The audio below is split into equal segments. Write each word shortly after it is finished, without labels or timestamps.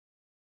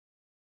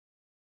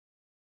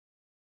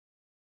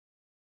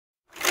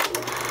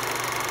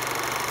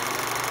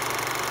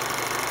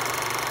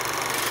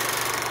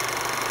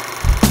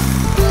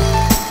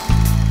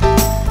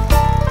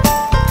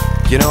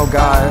You know,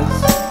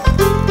 guys,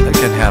 that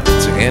can happen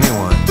to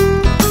anyone.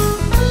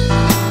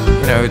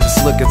 You know,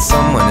 just look at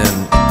someone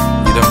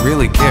and you don't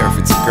really care if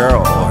it's a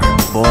girl or a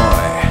boy.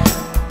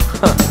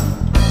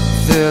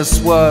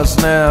 This was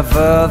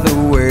never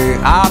the way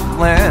I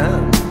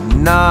planned,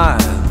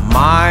 not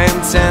my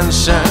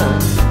intention.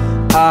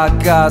 I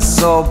got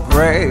so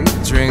brave,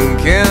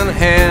 drink in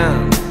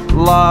hand,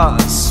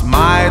 lost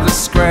my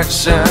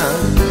discretion.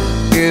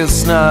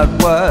 It's not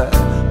what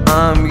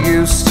I'm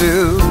used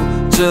to,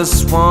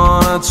 just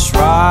wanna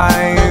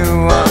try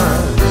you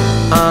on.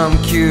 I'm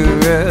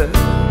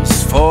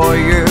curious for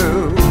you,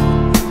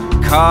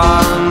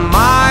 caught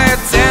my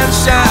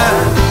attention.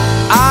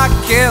 I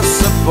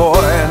kiss a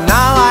boy and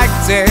I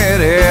liked it,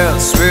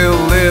 his real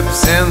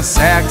lips in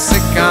sexy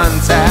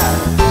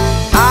contact.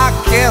 I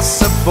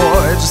kiss a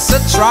boy just to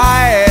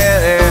try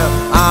it,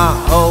 I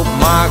hope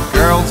my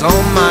girl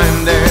don't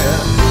mind it.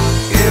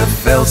 It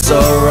felt so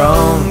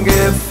wrong,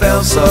 it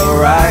felt so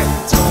right,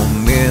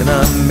 don't mean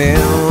I'm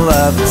in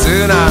love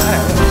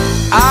tonight.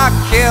 I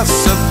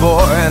kiss a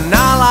boy and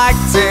I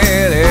liked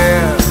it,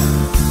 yeah,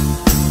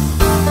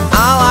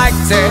 I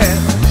liked it.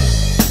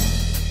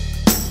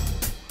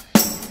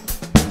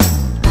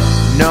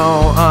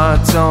 No, I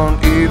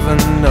don't even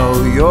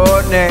know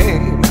your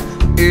name,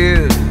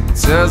 it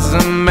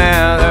doesn't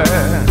matter.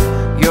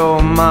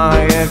 You're my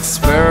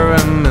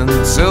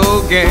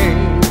experimental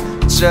game,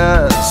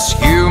 just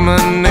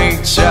human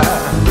nature.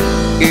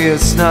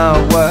 It's not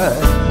what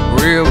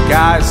real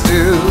guys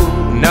do,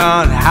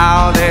 not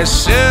how they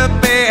should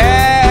be.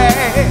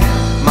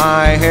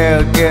 My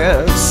head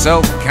gets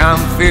so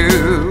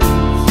confused,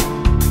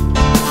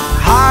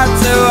 hard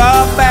to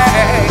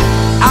obey.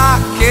 I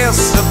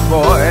kiss a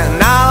boy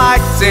and I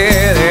liked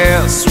it,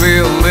 his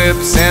real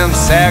lips in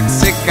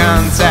sexy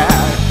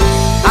contact.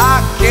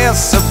 I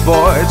kiss a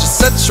boy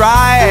just to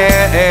try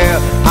it,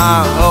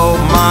 I hope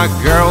my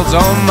girl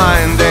don't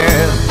mind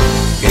it.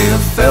 It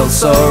felt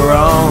so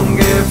wrong,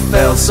 it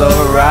felt so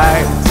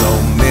right,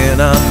 don't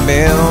mean I'm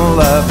in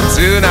love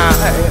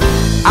tonight.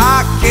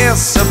 I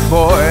kiss a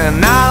boy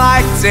and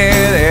I liked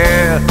it,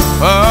 yeah.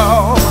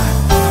 Oh,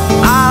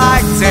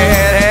 I liked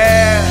it,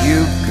 yeah.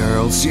 You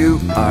girls, you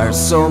are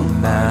so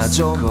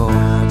magical,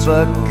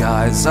 but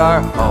guys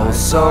are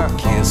also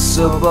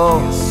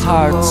kissable,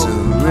 hard to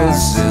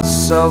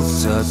resist, so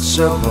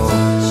touchable.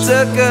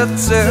 Took her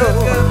to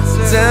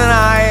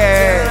deny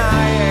it,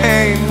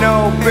 ain't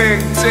no big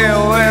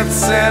deal,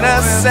 it's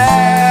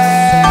innocent.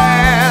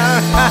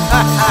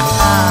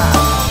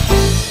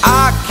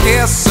 I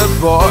kiss a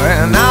boy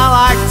and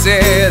I liked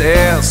it,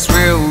 his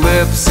real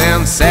lips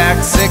in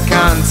sexy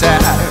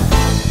contact.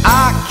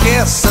 I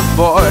kiss a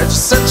boy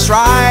just to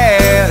try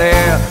it,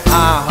 yeah.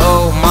 I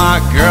hope my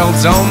girl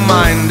don't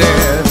mind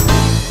it.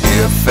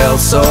 It felt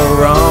so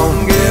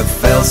wrong, it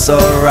felt so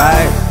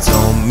right,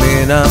 don't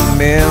mean I'm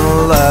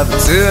in love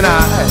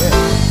tonight.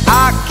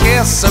 I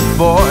kiss a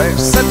boy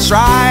just to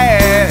try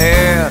it,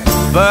 yeah.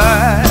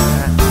 But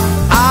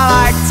I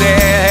liked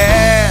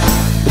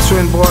it.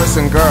 Between boys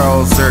and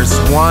girls there's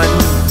one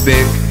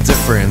big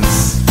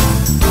difference.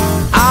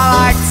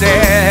 I liked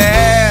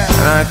it,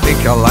 and I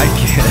think I like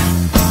it.